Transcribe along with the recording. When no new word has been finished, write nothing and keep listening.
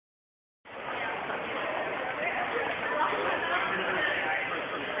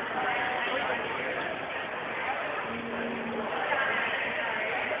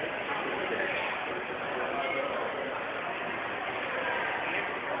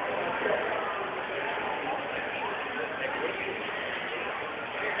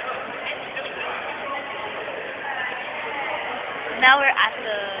now we're at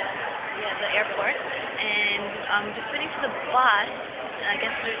the airport, and just waiting for the bus. I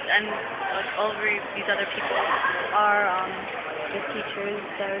guess and like all of these other people are the teachers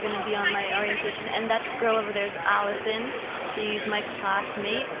that are going to be on my orientation, and that girl over there is Allison. She's my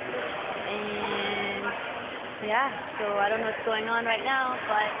classmate, and yeah. So I don't know what's going on right now,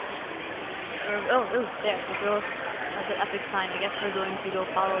 but there, the girl has an epic sign. I guess we're going to go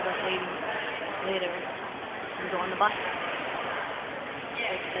follow that lady later and go on the bus. So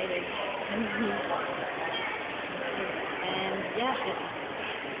excited. And yeah, this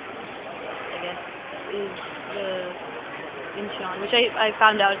I guess is the Incheon, which I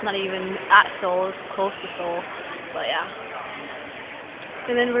found out it's not even at Seoul, it's close to Seoul, but yeah.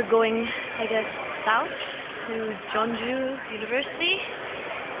 And then we're going, I guess, south to Jeonju University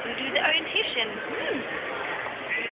to do the orientation.